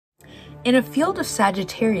In a field of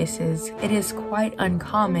Sagittariuses, it is quite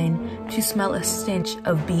uncommon to smell a stench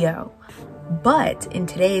of BO. But in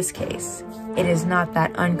today's case, it is not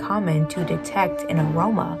that uncommon to detect an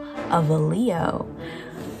aroma of a Leo.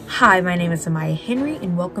 Hi, my name is Amaya Henry,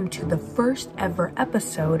 and welcome to the first ever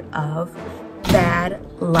episode of Bad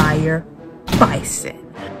Liar Bison.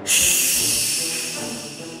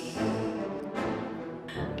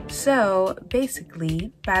 So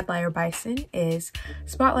basically, Bad Liar Bison is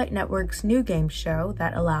Spotlight Network's new game show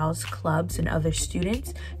that allows clubs and other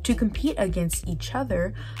students to compete against each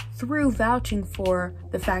other through vouching for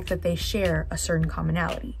the fact that they share a certain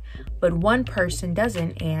commonality. But one person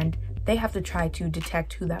doesn't, and they have to try to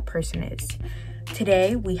detect who that person is.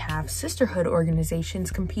 Today, we have sisterhood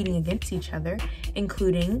organizations competing against each other,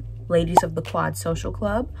 including Ladies of the Quad Social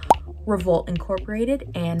Club, Revolt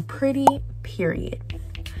Inc, and Pretty Period.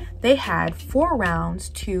 They had 4 rounds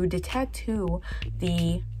to detect who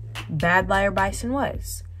the Bad Liar Bison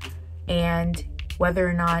was, and whether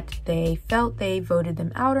or not they felt they voted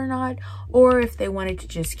them out or not, or if they wanted to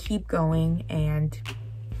just keep going and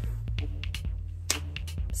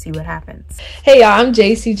see what happens. Hey y'all, I'm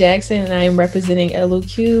JC Jackson and I am representing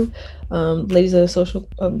LOQ, Ladies of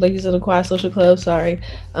the Quad Social Club,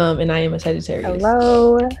 and I am a Sagittarius.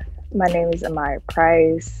 Hello, my name is Amaya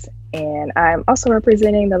Price, and I'm also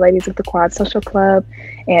representing the Ladies of the Quad Social Club,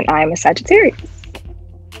 and I'm a Sagittarius.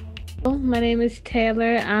 My name is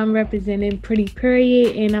Taylor. I'm representing Pretty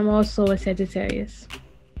Period, and I'm also a Sagittarius.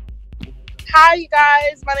 Hi, you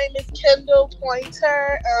guys. My name is Kendall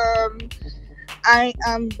Pointer. I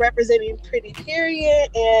am representing Pretty Period,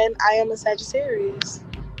 and I am a Sagittarius.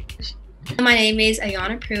 My name is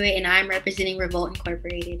Ayana Pruitt, and I'm representing Revolt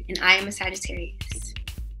Inc, and I am a Sagittarius.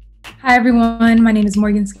 Hi everyone, my name is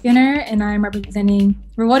Morgan Skinner and I'm representing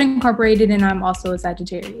Revolt Inc, and I'm also a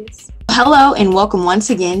Sagittarius. Hello and welcome once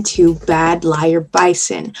again to Bad Liar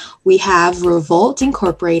Bison. We have Revolt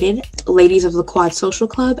Incorporated, Ladies of the Quad Social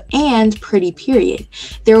Club, and Pretty Period.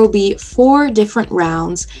 There will be 4 different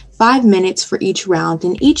rounds, 5 minutes for each round,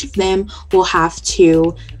 and each of them will have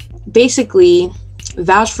to basically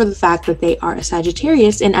vouch for the fact that they are a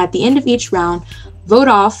Sagittarius, and at the end of each round, vote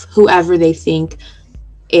off whoever they think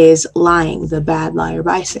is lying, the Bad Liar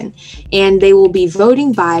Bison. And they will be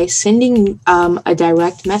voting by sending a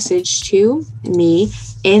direct message to me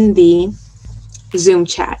in the Zoom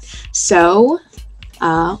chat. So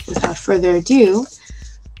without further ado,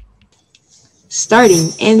 starting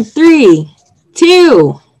in 3,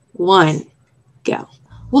 2, 1, go.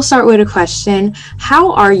 We'll start with a question.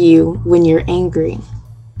 How are you when you're angry?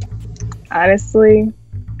 Honestly,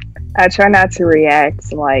 I try not to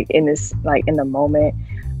react in the moment.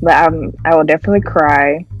 But I will definitely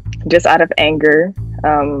cry just out of anger.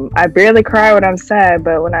 I barely cry when I'm sad,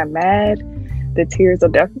 but when I'm mad, the tears will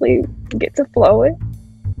definitely get to flowing.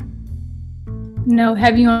 No,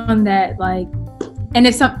 heavy on that. And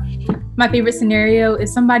if my favorite scenario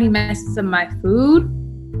is somebody messes up my food,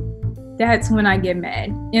 that's when I get mad.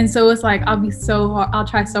 And so it's I'll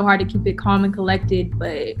try so hard to keep it calm and collected,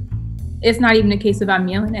 but it's not even a case of I'm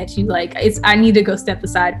yelling at you. I need to go step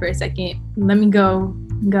aside for a second. Let me go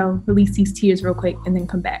release these tears real quick and then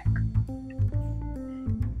come back.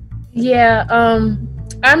 Yeah,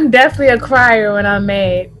 I'm definitely a crier when I'm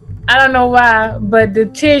mad. I don't know why, but the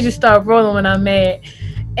tears just start rolling when I'm mad.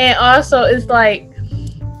 And also it's like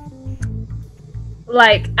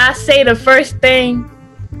I say the first thing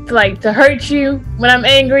to hurt you when I'm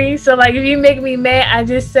angry. So if you make me mad, I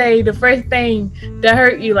just say the first thing to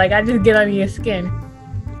hurt you. I just get under your skin.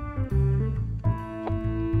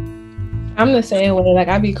 I'm the same way.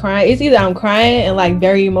 I be crying. It's either I'm crying and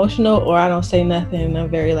very emotional, or I don't say nothing and I'm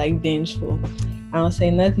very vengeful. I don't say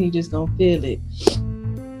nothing, you just gonna feel it.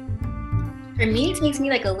 For me, it takes me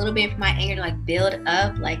a little bit for my anger to build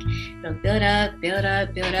up, build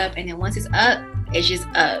up, and then once it's up, it's just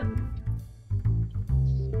up.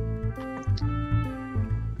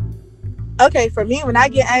 Okay, for me, when I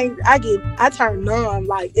get angry, I turn numb.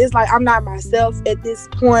 It's I'm not myself at this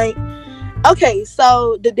point. Okay,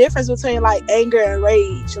 so the difference between anger and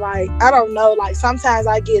rage, I don't know, sometimes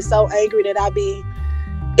I get so angry that I be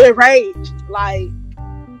enraged. I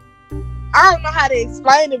don't know how to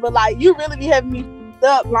explain it, but you really be having me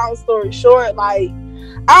up. Long story short, I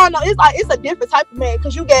don't know, it's a different type of man,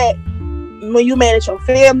 because you get when you mad at your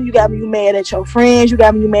family, you got when you mad at your friends, you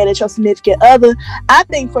got when you mad at your significant other. I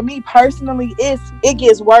think for me personally, it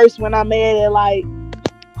gets worse when I'm mad at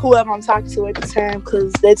whoever I'm talking to at the time,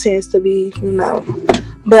 because that tends to be,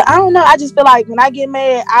 But I don't know. I just feel when I get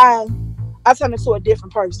mad, I turn into a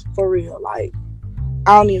different person for real. I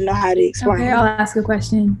don't even know how to explain. Okay, I'll ask a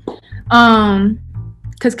question.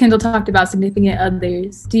 because Kendall talked about significant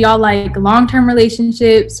others. Do y'all like long-term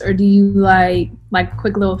relationships, or do you like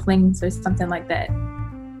quick little flings or something like that?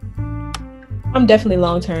 I'm definitely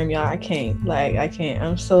long-term, y'all. I can't.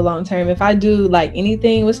 I'm so long-term. If I do like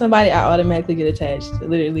anything with somebody, I automatically get attached.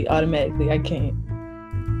 Literally automatically. I can't.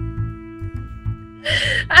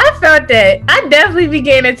 I felt that. I definitely be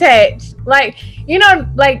getting attached. Like, you know,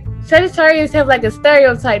 like Sagittarius have like a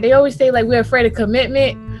stereotype. They always say like we're afraid of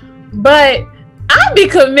commitment, but I be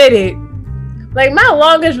committed. Like my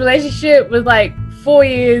longest relationship was like 4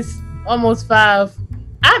 years, almost 5.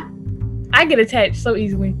 I get attached so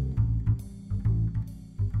easily.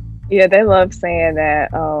 Yeah, they love saying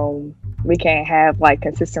that we can't have like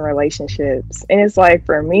consistent relationships, and it's like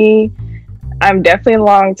for me, I'm definitely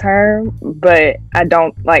long term, but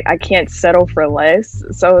I can't settle for less.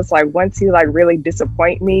 So it's like once you like really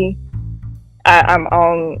disappoint me,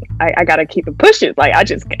 I gotta keep it pushing. Like I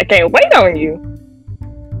can't wait on you.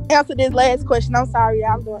 Answer this last question. I'm sorry,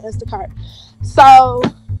 y'all, I'm doing Instacart. So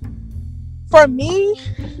for me,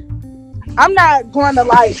 I'm not going to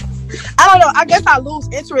like, I don't know, I guess I lose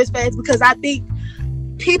interest fast because I think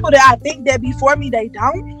people that I think that before me, they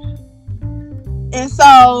don't. And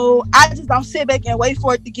so I just don't sit back and wait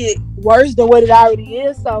for it to get worse than what it already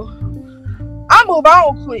is. So I move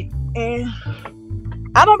on quick. And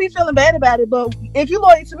I don't be feeling bad about it. But if you're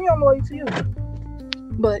loyal to me, I'm loyal to you.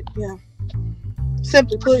 But yeah,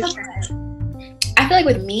 simply put. I feel like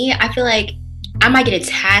with me, I feel like I might get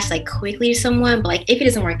attached like quickly to someone. But like if it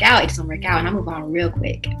doesn't work out, it doesn't work out. And I move on real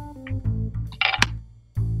quick.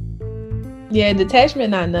 Yeah, detachment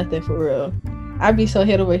not nothing for real. I'd be so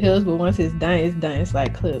head over heels, but once it's done, it's done. It's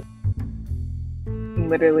like clip.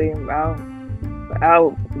 Literally, I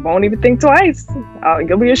won't even think twice.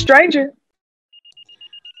 You'll be a stranger.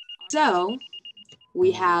 So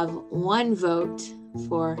we have one vote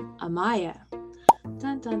for Amaya.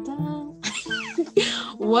 Dun, dun, dun.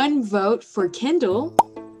 One vote for Kendall.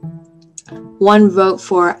 One vote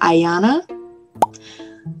for Ayana.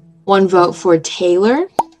 One vote for Taylor.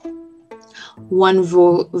 One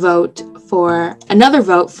vote for another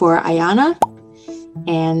vote for Ayana,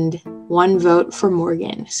 and one vote for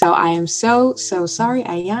Morgan. So I am so sorry,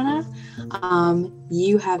 Ayana.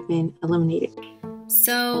 You have been eliminated.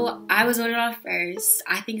 So I was voted off first.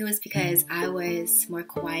 I think it was because I was more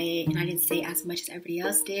quiet and I didn't say as much as everybody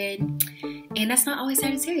else did. And that's not always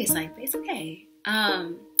Sagittarius like, but it's okay.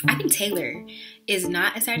 I think Taylor is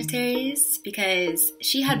not a Sagittarius because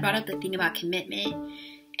she had brought up the thing about commitment.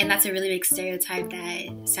 And that's a really big stereotype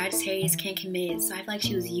that Sagittarius can't commit. So I feel like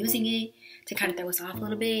she was using it to kind of throw us off a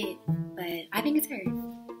little bit. But I think it's her.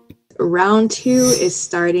 Round 2 is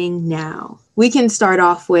starting now. We can start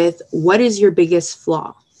off with, what is your biggest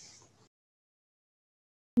flaw?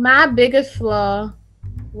 My biggest flaw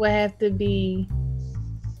would have to be,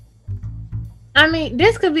 I mean,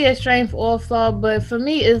 this could be a strength or a flaw, but for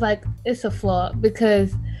me, it's a flaw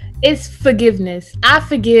because it's forgiveness. I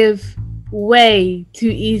forgive way too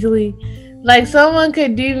easily. Like someone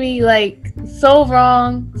could do me like so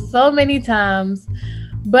wrong so many times,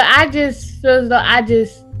 but I just feel as though I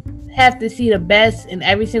just have to see the best in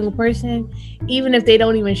every single person, even if they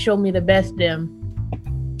don't even show me the best them.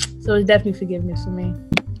 So it's definitely forgiveness for me.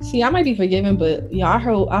 See, I might be forgiven, but I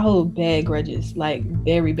hold bad grudges, like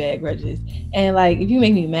very bad grudges. And like if you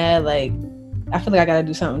make me mad, like I feel like I gotta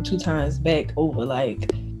do something 2 times back over,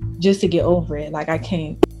 like just to get over it. Like I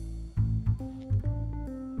can't.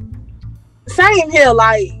 Same here,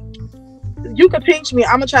 like you can pinch me,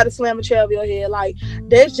 I'm gonna try to slam a chair over your head. Like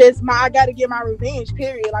that's just I gotta get my revenge,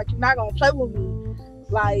 period. Like you're not gonna play with me.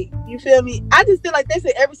 Like, you feel me? I just feel like that's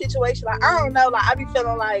in every situation. Like I don't know, like I be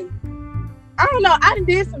feeling like I don't know, I done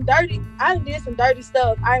did some dirty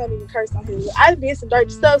stuff. I ain't gonna even curse on here. I done did some dirty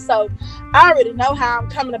stuff, so I already know how I'm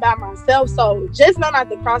coming about myself. So just know not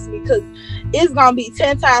to cross me, because it's gonna be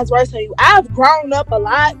 10 times worse than you. I've grown up a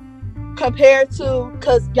lot compared to,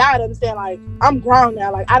 because y'all understand, like I'm grown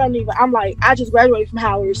now. Like I just graduated from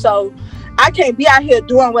Howard, so I can't be out here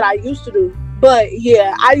doing what I used to do. But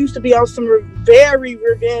yeah, I used to be on some very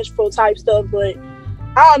revengeful type stuff, but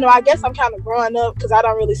I don't know, I guess I'm kind of growing up because I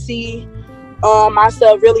don't really see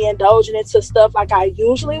myself really indulging into stuff like I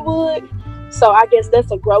usually would. So I guess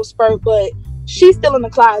that's a growth spurt, but she's still in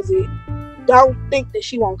the closet. Don't think that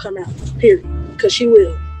she won't come out, period, because she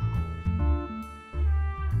will.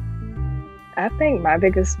 I think my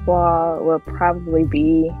biggest flaw will probably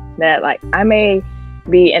be that, like, I may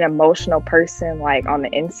be an emotional person, like, on the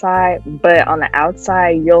inside, but on the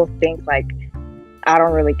outside, you'll think, like, I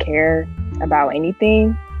don't really care about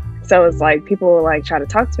anything. So it's like, people will, like, try to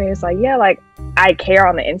talk to me. It's like, yeah, like, I care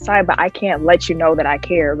on the inside, but I can't let you know that I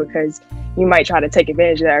care, because you might try to take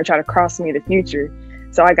advantage of that or try to cross me in the future.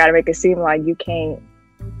 So I gotta make it seem like you can't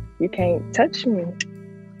touch me.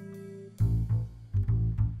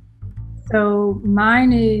 So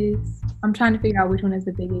mine is, I'm trying to figure out which one is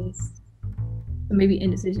the biggest. So maybe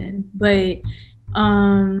indecision. But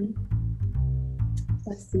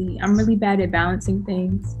let's see. I'm really bad at balancing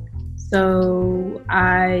things. So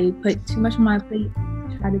I put too much on my plate,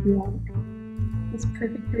 try to be like this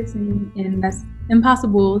perfect person, and that's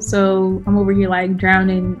impossible. So I'm over here like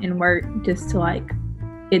drowning in work just to like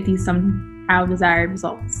get these somehow desired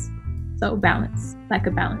results. So balance, lack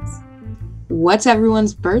of balance. What's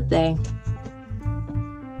everyone's birthday?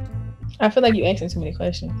 I feel like you asking too many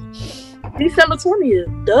questions. December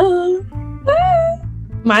 20th. Duh.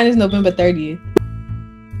 Mine is November 30th.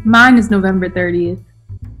 Mine is November 30th.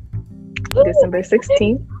 December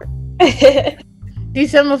 16th.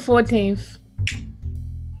 December 14th.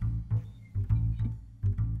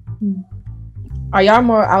 Are y'all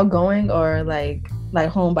more outgoing or like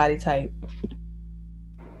homebody type?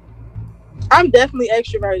 I'm definitely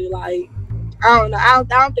extroverted. Like, I don't know. I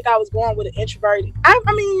don't think I was born with an introvert.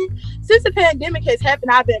 I mean, since the pandemic has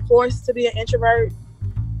happened, I've been forced to be an introvert.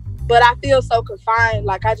 But I feel so confined.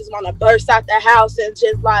 Like, I just want to burst out the house and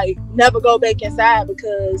just like never go back inside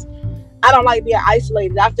because I don't like being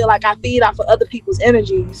isolated. I feel like I feed off of other people's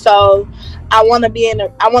energy. So I want to be in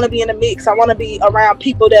the mix. I want to be around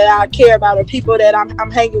people that I care about or people that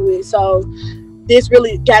I'm hanging with. So this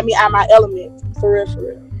really got me out of my element, for real, for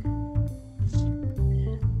real.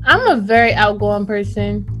 I'm a very outgoing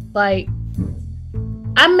person. Like,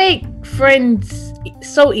 I make friends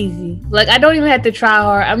so easy. Like, I don't even have to try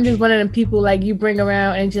hard. I'm just one of them people like you bring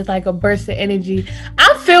around and just like a burst of energy.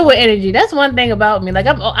 I'm filled with energy. That's one thing about me. Like,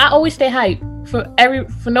 I always stay hyped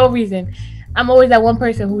for no reason. I'm always that one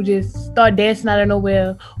person who just start dancing out of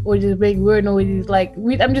nowhere or just make weird noises. Like,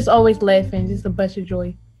 I'm just always laughing, just a bunch of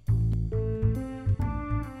joy.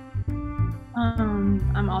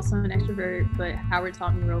 I'm also an extrovert, but Howard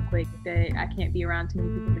taught me real quick that I can't be around too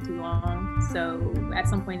many people for too long. So at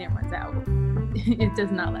some point it runs out. It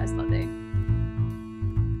does not last all day.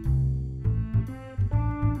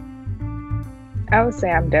 I would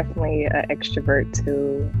say I'm definitely an extrovert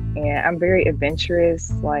too, and I'm very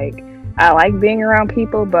adventurous. Like, I like being around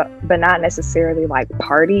people, but not necessarily like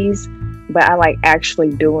parties. But I like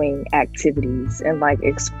actually doing activities and like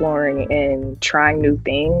exploring and trying new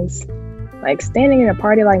things. Like standing in a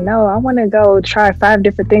party, like, no, I want to go try 5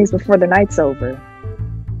 different things before the night's over.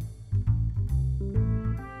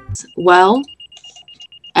 Well,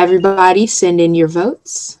 everybody send in your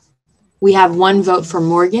votes. We have 1 vote for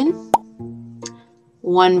Morgan,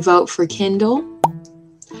 1 vote for Kendall,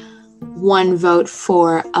 1 vote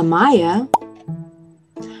for Amaya,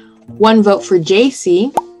 1 vote for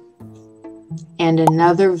JC, and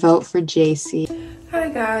another vote for JC. Hi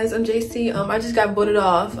guys, I'm JC. I just got voted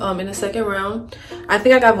off in the second round. I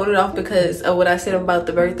think I got voted off because of what I said about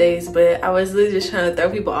the birthdays, but I was literally just trying to throw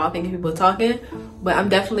people off and get people talking. But I'm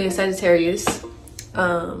definitely a Sagittarius.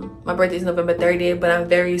 My birthday is November 30th, but I'm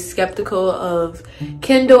very skeptical of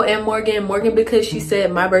Kendall and Morgan. Morgan because she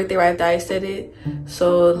said my birthday right after I said it.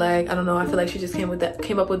 So like, I don't know, I feel like she just came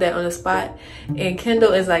up with that on the spot. And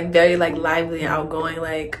Kendall is like very like lively and outgoing,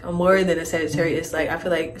 like more than a Sagittarius. Like, I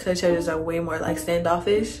feel like Sagittarius are way more like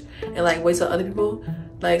standoffish and like wait till other people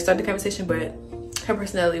like start the conversation, but her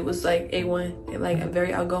personality was like A1 and like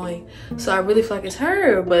very outgoing. So I really feel like it's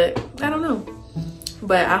her, but I don't know.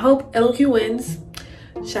 But I hope LQ wins.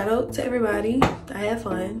 Shout out to everybody. I had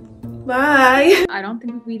fun. Bye. I don't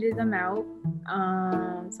think we weeded them out.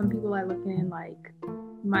 Some people are looking like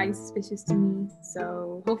mighty suspicious to me.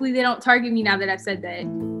 So hopefully they don't target me now that I've said that.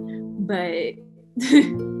 But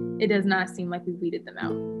it does not seem like we weeded them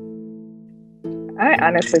out. I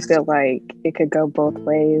honestly feel like it could go both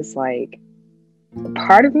ways. Like,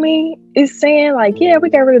 part of me is saying like, yeah,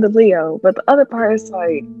 we got rid of the Leo. But the other part is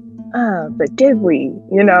like, but did we?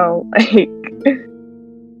 You know, like...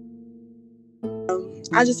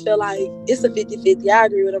 I just feel like it's a 50-50. I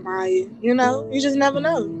agree with Amaya. You know, you just never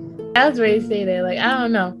know. I was ready to say that. Like, I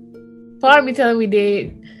don't know. Part of me telling me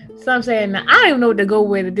did. Some saying, I don't even know what to go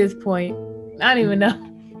with at this point. I don't even know.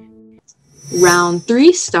 Round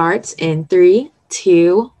 3 starts in 3,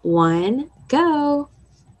 2, 1, go.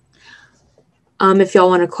 If y'all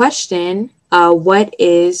want a question, what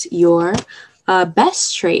is your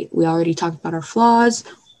best trait? We already talked about our flaws.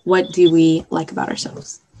 What do we like about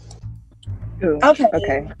ourselves? Ooh,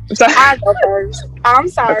 Okay. So I go first. I'm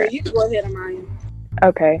sorry. Okay. You can go ahead, Amaya.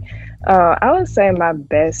 Okay. I would say my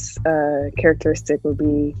best characteristic would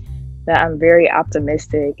be that I'm very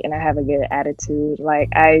optimistic and I have a good attitude. Like,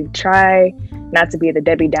 I try not to be the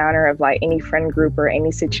Debbie Downer of like any friend group or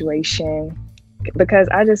any situation, because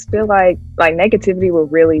I just feel like negativity will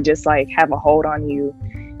really just like have a hold on you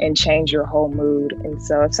and change your whole mood. And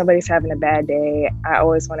so if somebody's having a bad day, I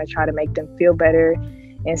always want to try to make them feel better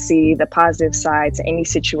and see the positive side to any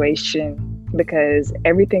situation, because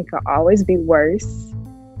everything can always be worse.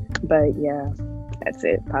 But yeah, that's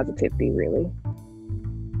it. Positivity, really.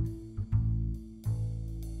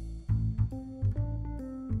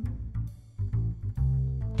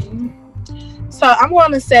 So I'm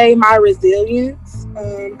going to say my resilience.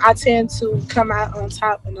 I tend to come out on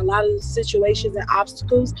top in a lot of situations and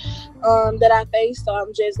obstacles that I face. So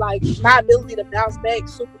I'm just like, my ability to bounce back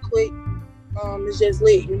super quick is just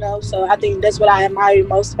lit, you know. So I think that's what I admire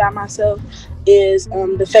most about myself, is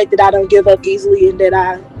the fact that I don't give up easily and that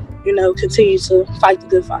I, you know, continue to fight the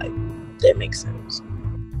good fight. If that makes sense.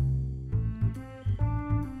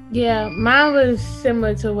 Yeah, mine was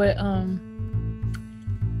similar to what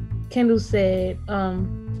Kendall said.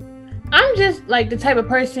 I'm just like the type of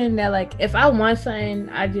person that, like, if I want something,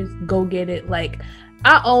 I just go get it. Like,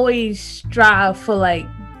 I always strive for, like,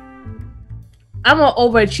 I'm an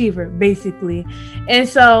overachiever basically, and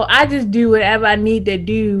so I just do whatever I need to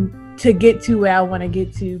do to get to where I want to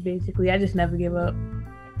get to. Basically, I just never give up.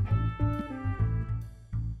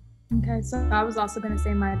 Okay, so I was also gonna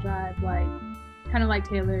say my drive, like, kind of like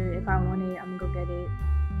Taylor. If I want it, I'm gonna go get it,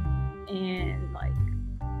 and like,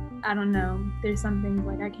 I don't know, there's some things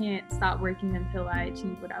like I can't stop working until I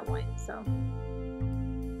achieve what I want. So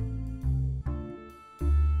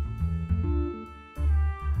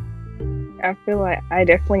I feel like I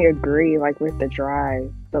definitely agree, like, with the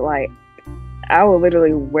drive, but like, I will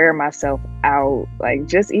literally wear myself out. Like,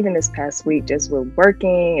 just even this past week, just with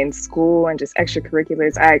working and school and just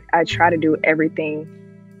extracurriculars, I try to do everything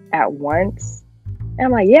at once. And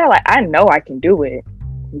I'm like, yeah, like, I know I can do it,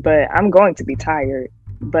 but I'm going to be tired.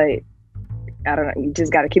 But I don't know, you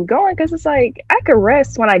just got to keep going, because it's like, I could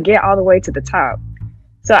rest when I get all the way to the top.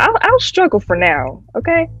 So I'll struggle for now,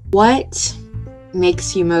 okay? What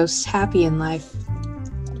makes you most happy in life?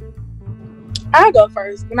 I go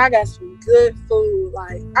first. When I got some good food,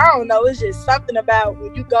 like, I don't know, it's just something about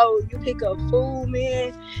when you go, you pick up food,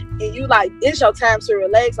 man, and you like, it's your time to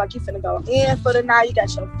relax. Like, you finna go in for the night, you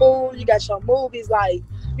got your food, you got your movies, like,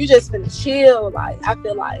 you just finna chill. Like, I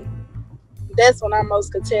feel like that's when I'm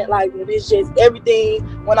most content. Like, when it's just everything,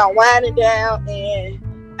 when I'm winding down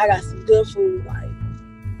and I got some good food, like,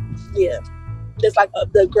 yeah, that's like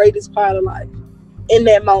the greatest part of life in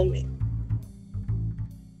that moment.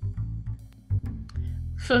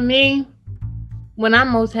 For me, when I'm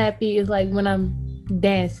most happy is like when I'm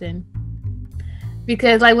dancing,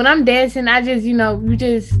 because like when I'm dancing, I just, you know, you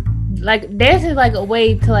just like, dancing is like a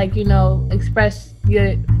way to, like, you know, express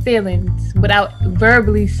your feelings without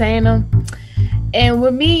verbally saying them. And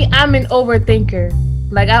with me, I'm an overthinker.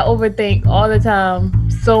 Like, I overthink all the time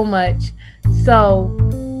so much. So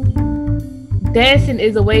dancing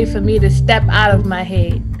is a way for me to step out of my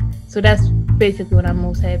head. So that's basically when I'm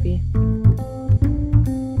most happy.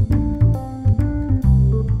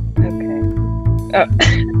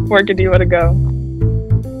 Okay. Where do you want to go?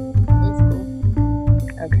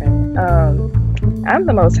 Okay. I'm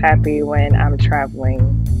the most happy when I'm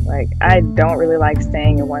traveling. Like, I don't really like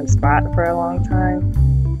staying in one spot for a long time.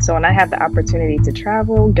 So when I have the opportunity to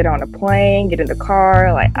travel, get on a plane, get in the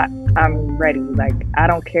car, like, I'm ready. Like, I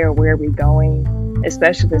don't care where we're going,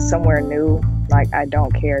 especially if it's somewhere new. Like, I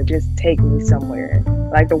don't care. Just take me somewhere.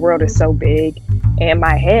 Like, the world is so big. And in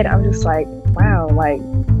my head, I'm just like, wow, like,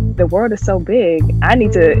 the world is so big. I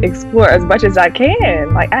need to explore as much as I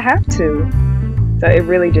can. Like, I have to. So it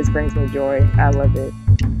really just brings me joy. I love it.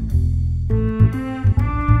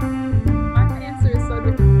 my answer is so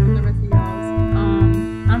different from the rest of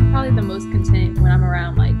y'all's. I'm probably the most content when I'm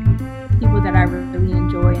around like people that I really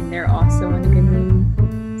enjoy and they're also in a good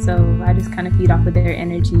mood. So I just kind of feed off of their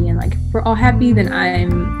energy, and like, if we're all happy, then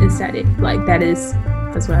I'm ecstatic. Like, that's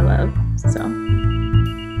what I love. So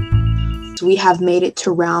We have made it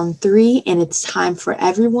to round 3, and it's time for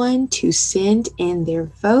everyone to send in their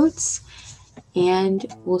votes, and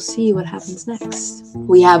we'll see what happens next.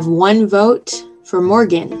 We have 1 vote for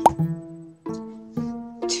Morgan,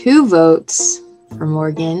 2 votes for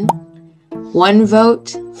Morgan, 1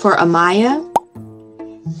 vote for Amaya,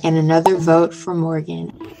 and another vote for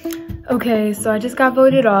Morgan. Okay, so I just got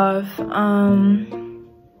voted off.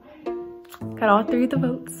 Got all 3 of the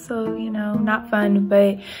votes, so, you know, not fun,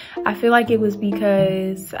 but I feel like it was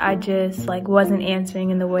because I just like wasn't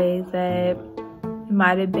answering in the ways that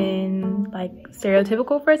might have been like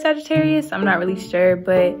stereotypical for a Sagittarius. I'm not really sure,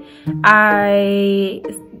 but I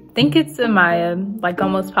think it's Amaya, like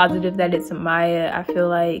almost positive that it's Amaya. I feel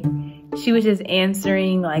like she was just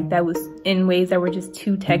answering like that was in ways that were just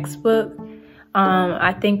too textbook.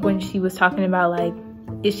 I think when she was talking about like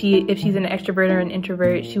if she's an extrovert or an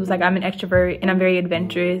introvert, she was like, I'm an extrovert and I'm very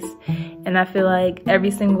adventurous. And I feel like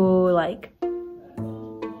every single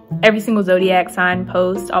zodiac sign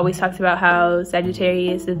post always talks about how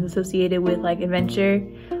Sagittarius is associated with like adventure.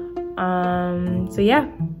 So yeah,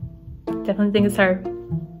 definitely think it's her.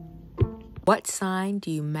 What sign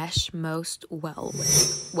do you mesh most well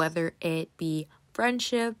with, whether it be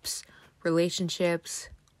friendships, relationships,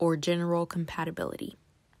 or general compatibility?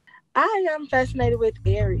 I am fascinated with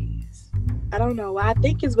Aries. I don't know. I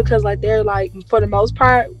think it's because like they're like, for the most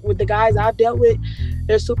part, with the guys I've dealt with,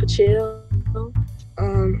 they're super chill.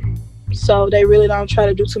 So they really don't try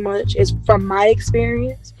to do too much. It's from my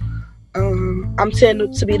experience. I'm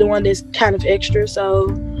tending to be the one that's kind of extra. So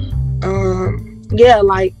yeah,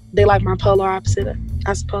 like they like my polar opposite,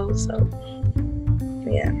 I suppose. So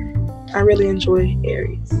yeah, I really enjoy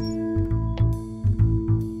Aries.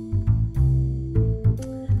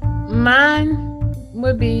 Mine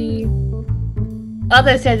would be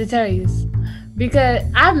other Sagittarius, because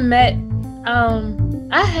I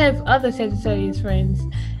have other Sagittarius friends,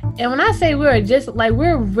 and when I say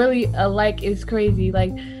we're really alike, it's crazy.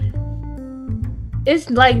 Like, it's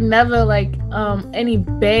like never like any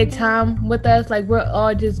bad time with us. Like, we're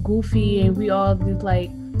all just goofy and we all just like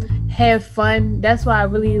have fun. That's why I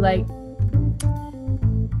really like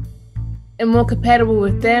am more compatible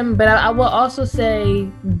with them. But I will also say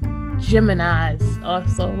Geminis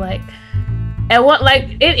also, like, and what,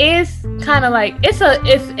 like, it is kind of like it's a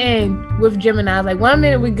if and with Geminis. Like, 1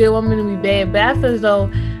 minute we good, 1 minute we bad, but I feel as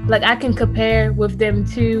though like I can compare with them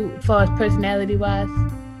too as far as personality wise.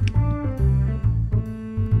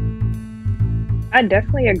 I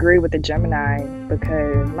definitely agree with the Gemini,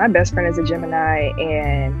 because my best friend is a Gemini,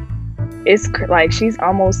 and it's like she's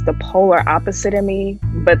almost the polar opposite of me,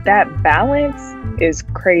 but that balance is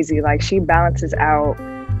crazy. Like, she balances out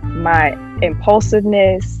my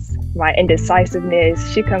impulsiveness, my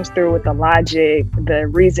indecisiveness. She comes through with the logic, the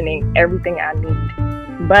reasoning, everything I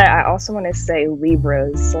need. But I also want to say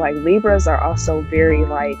Libras. So like, Libras are also very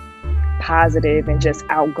like positive and just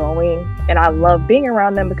outgoing, and I love being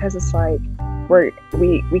around them because it's like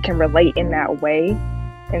we can relate in that way.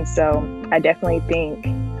 And so I definitely think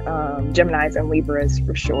Geminis and Libras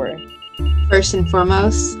for sure. First and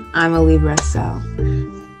foremost, I'm a Libra, so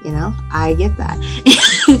you know, I get that.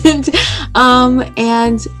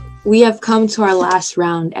 And we have come to our last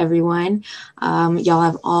round, everyone. Y'all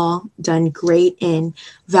have all done great in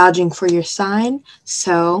vouching for your sign.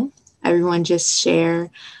 So everyone just share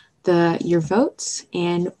your votes,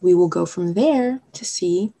 and we will go from there to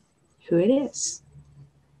see who it is.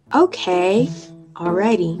 Okay,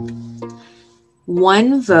 alrighty.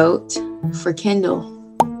 1 vote for Kendall.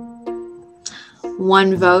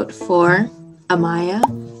 1 vote for Amaya.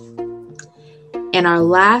 And our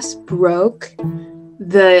last broke,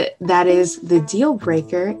 that is the deal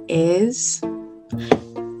breaker, is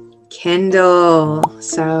Kendall.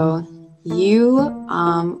 So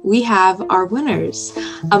we have our winners,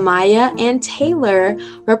 Amaya and Taylor,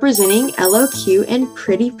 representing LOQ and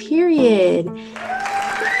Pretty Period.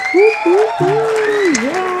 Yeah.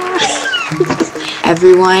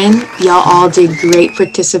 Everyone, y'all all did great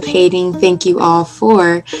participating. Thank you all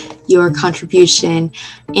for your contribution.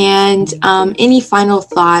 And any final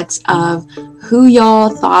thoughts of who y'all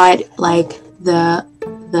thought like the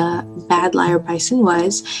bad Liar Bison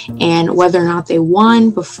was, and whether or not they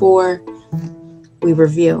won before we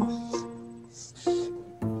reveal?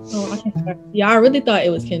 Oh, I can start. Yeah, I really thought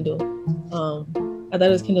it was Kendall. I thought it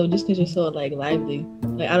was Kendall just because you're so like lively.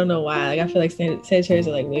 Like, I don't know why. Like, I feel like Sagittarius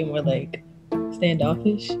are like way more like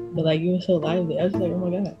standoffish, but like you were so lively. I was just like, oh my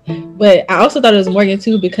god. But I also thought it was Morgan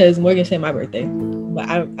too, because Morgan said my birthday. But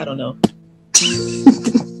I don't know.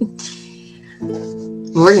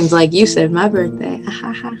 Morgan's like, you said my birthday.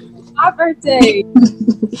 My birthday.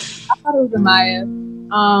 I thought it was Amaya.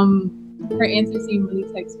 Her answer seemed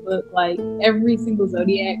really textbook. Like, every single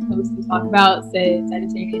zodiac post we talk about said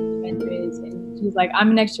Sagittarius adventurous, and she was like, I'm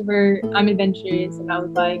an extrovert, I'm adventurous, and I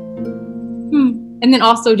was like, And then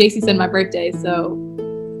also JC said my birthday, so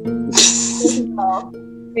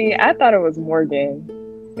See, I thought it was Morgan.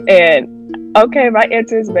 And okay, my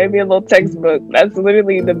answer is maybe a little textbook. That's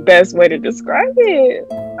literally the best way to describe it.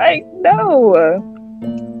 Like, no.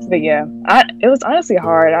 But yeah, it was honestly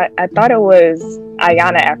hard. I thought it was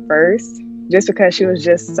Ayana at first, just because she was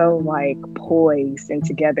just so like poised and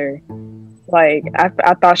together. Like,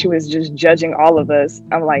 I thought she was just judging all of us.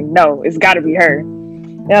 I'm like, no, it's got to be her.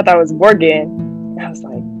 And I thought it was Morgan. And I was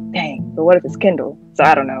like, dang, but what if it's Kendall? So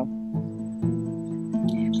I don't know.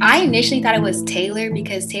 I initially thought it was Taylor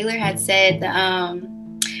because Taylor had said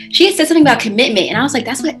she had said something about commitment, and I was like,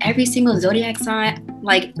 that's what every single zodiac sign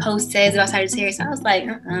like post says about Sagittarius. So I was like,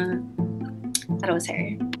 I thought it was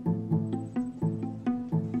her.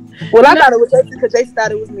 Well, I thought it was Jason because Jason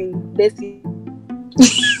thought it was me.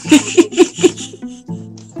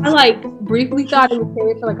 I like briefly thought it was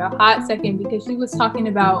Taylor for like a hot second because she was talking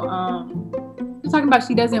about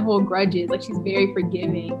she doesn't hold grudges, like she's very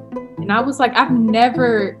forgiving. And I was like, I've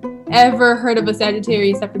never ever heard of a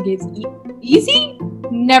Sagittarius that forgives easy.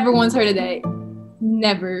 Never once heard of that.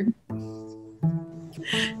 Never.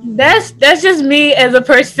 That's just me as a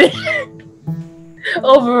person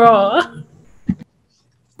overall.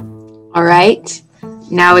 All right,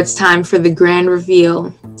 now it's time for the grand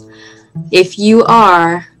reveal. If you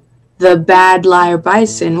are the bad liar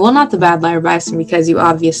bison, well, not the bad liar bison because you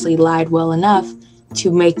obviously lied well enough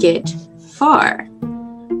to make it far,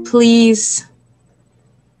 please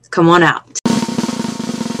come on out.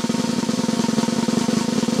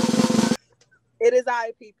 It is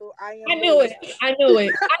I, people. I knew it. I knew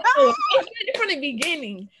it. I said it from the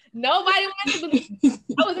beginning. Nobody wanted to believe.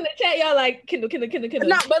 I was in the chat, y'all like Kendall.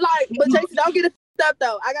 No, but Jason, don't get it up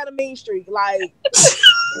though. I got a mean streak. Like,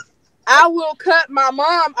 I will cut my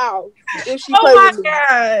mom off if she plays with me.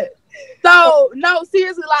 God. So no,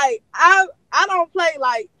 seriously, like I don't play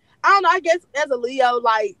like. I don't know, I guess as a Leo,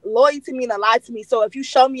 like, loyalty mean a lot to me. So if you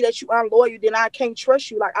show me that you aren't loyal, then I can't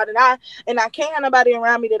trust you. Like, I can't have nobody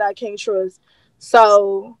around me that I can't trust.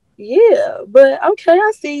 So, yeah. But, okay,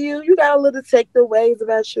 I see you. You got a little detective ways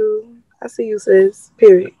about you. I see you, sis.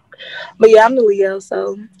 Period. But, yeah, I'm the Leo,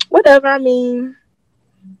 so whatever. I mean,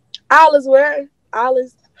 all is well. All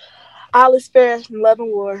is fair in love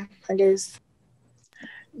and war, I guess.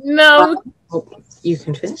 No. You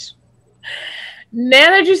can finish. Now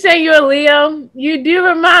that you say you're a Leo, you do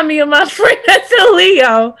remind me of my friend that's a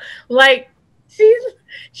Leo. Like, she's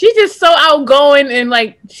just so outgoing and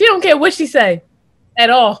like she don't care what she say at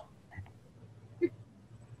all.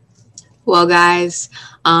 Well, guys,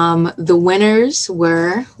 the winners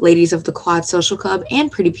were Ladies of the Quad Social Club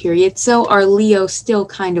and Pretty Period. So our Leo still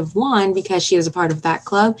kind of won because she is a part of that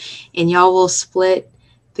club, and y'all will split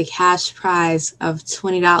the cash prize of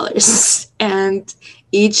 $20 and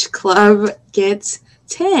each club gets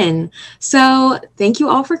 10. So thank you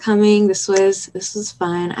all for coming. This was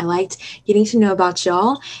fun. I liked getting to know about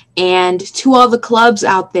y'all. And to all the clubs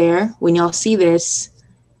out there, when y'all see this,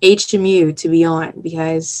 HMU to be on,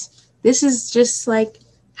 because this is just like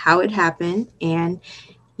how it happened. And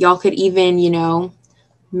y'all could even,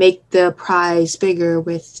 make the prize bigger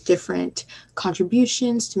with different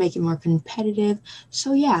contributions to make it more competitive.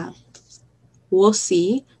 So yeah, we'll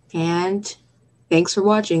see. And thanks for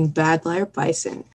watching Bad Liar Bison.